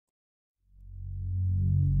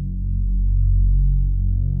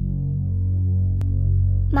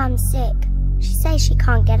Mum's sick. She says she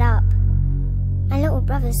can't get up. My little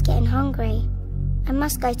brother's getting hungry. I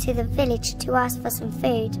must go to the village to ask for some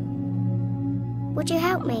food. Would you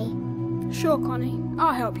help me? Sure, Connie.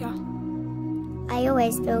 I'll help you. I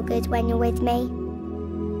always feel good when you're with me.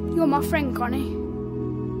 You're my friend, Connie.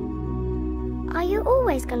 Are you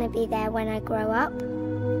always going to be there when I grow up?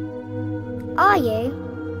 Are you?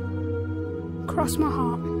 Cross my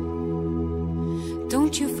heart.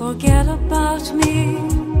 Don't you forget about me.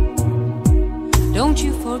 Don't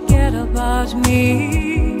you forget about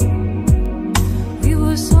me. We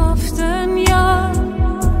were soft and young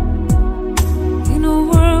in a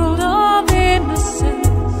world of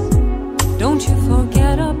innocence. Don't you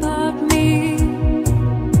forget about me.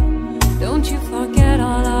 Don't you forget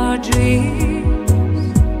all our dreams.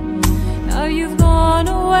 Now you've gone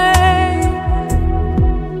away.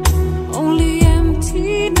 Only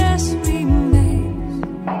emptiness remains.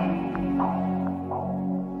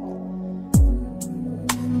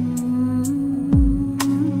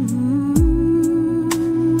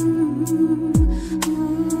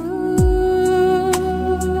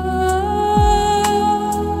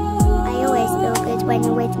 I always feel good when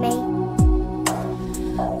you're with me.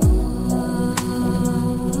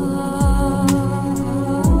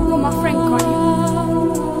 You're my friend, Connie.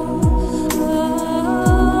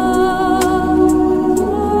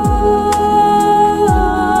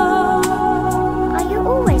 Are you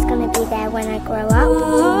always going to be there when I grow up?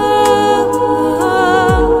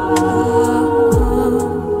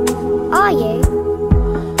 Are you?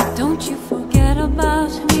 Don't you forget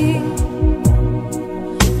about me.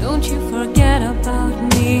 Don't you forget about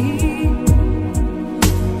me.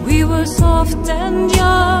 We were soft and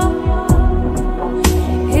young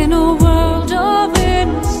in a world of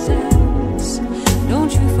innocence.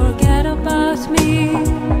 Don't you forget about me.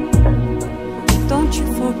 Don't you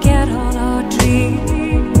forget all our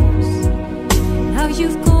dreams. Now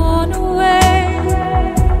you've gone away.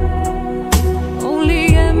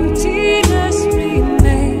 Only emptiness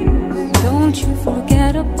remains. Don't you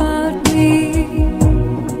forget about me.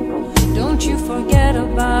 Don't you forget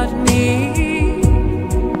about me.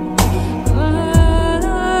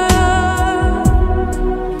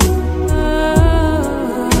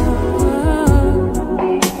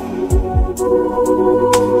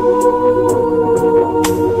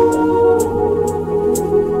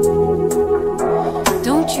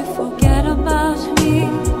 Don't you forget about me.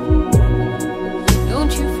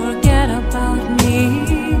 Don't you forget about me.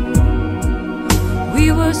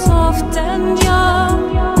 We were soft and young